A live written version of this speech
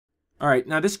Alright,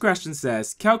 now this question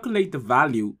says, calculate the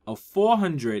value of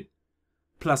 400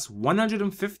 plus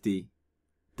 150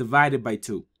 divided by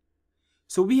 2.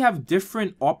 So we have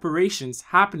different operations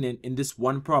happening in this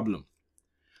one problem.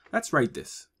 Let's write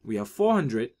this. We have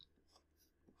 400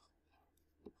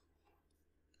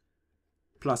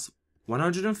 plus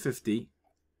 150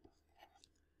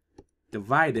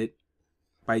 divided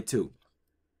by 2.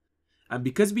 And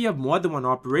because we have more than one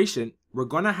operation, we're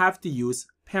going to have to use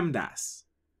PEMDAS.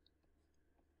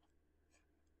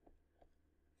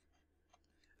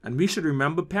 And we should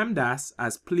remember PEMDAS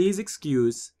as please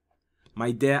excuse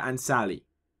my dear Aunt Sally.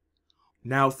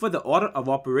 Now for the order of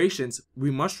operations, we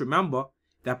must remember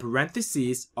that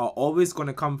parentheses are always going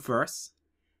to come first.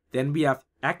 Then we have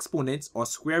exponents or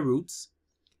square roots.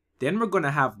 Then we're going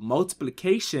to have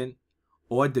multiplication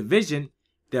or division.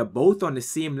 They're both on the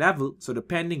same level, so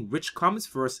depending which comes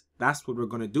first, that's what we're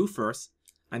going to do first.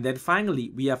 And then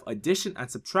finally, we have addition and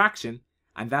subtraction,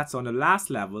 and that's on the last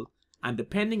level. And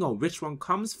depending on which one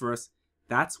comes first,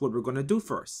 that's what we're going to do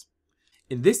first.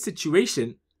 In this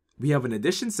situation, we have an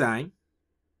addition sign,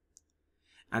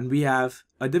 and we have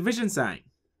a division sign.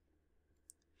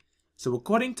 So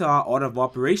according to our order of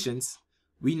operations,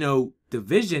 we know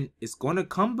division is going to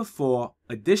come before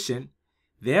addition.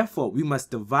 Therefore, we must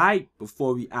divide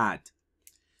before we add.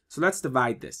 So let's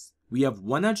divide this. We have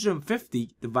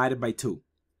 150 divided by 2.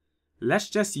 Let's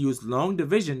just use long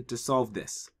division to solve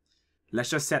this. Let's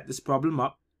just set this problem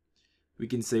up. We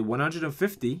can say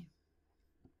 150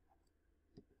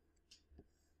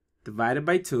 divided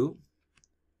by 2.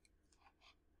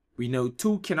 We know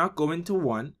 2 cannot go into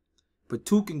 1, but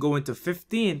 2 can go into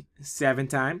 15 7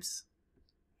 times.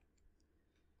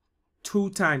 2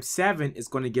 times 7 is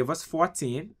going to give us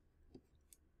 14.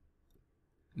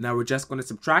 Now we're just going to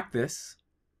subtract this.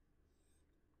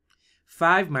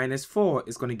 5 minus 4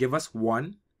 is going to give us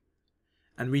 1.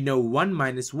 And we know 1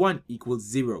 minus 1 equals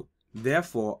 0.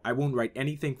 Therefore, I won't write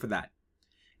anything for that.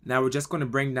 Now we're just going to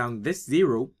bring down this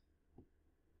 0.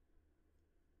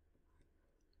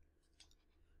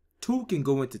 2 can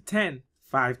go into 10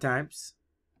 5 times.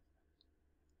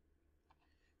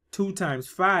 2 times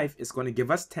 5 is going to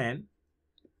give us 10.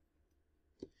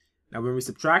 Now when we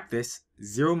subtract this,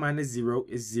 0 minus 0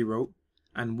 is 0.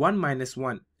 And 1 minus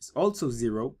 1 is also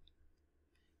 0.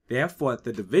 Therefore,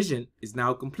 the division is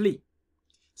now complete.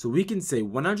 So we can say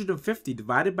 150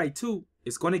 divided by 2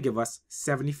 is going to give us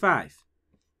 75.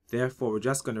 Therefore, we're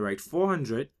just going to write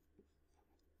 400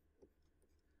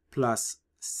 plus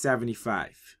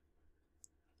 75.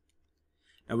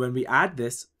 And when we add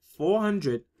this,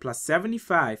 400 plus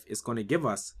 75 is going to give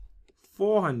us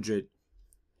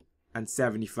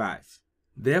 475.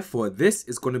 Therefore, this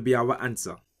is going to be our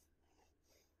answer.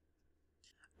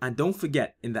 And don't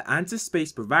forget, in the answer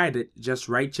space provided, just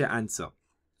write your answer.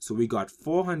 So we got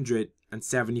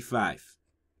 475.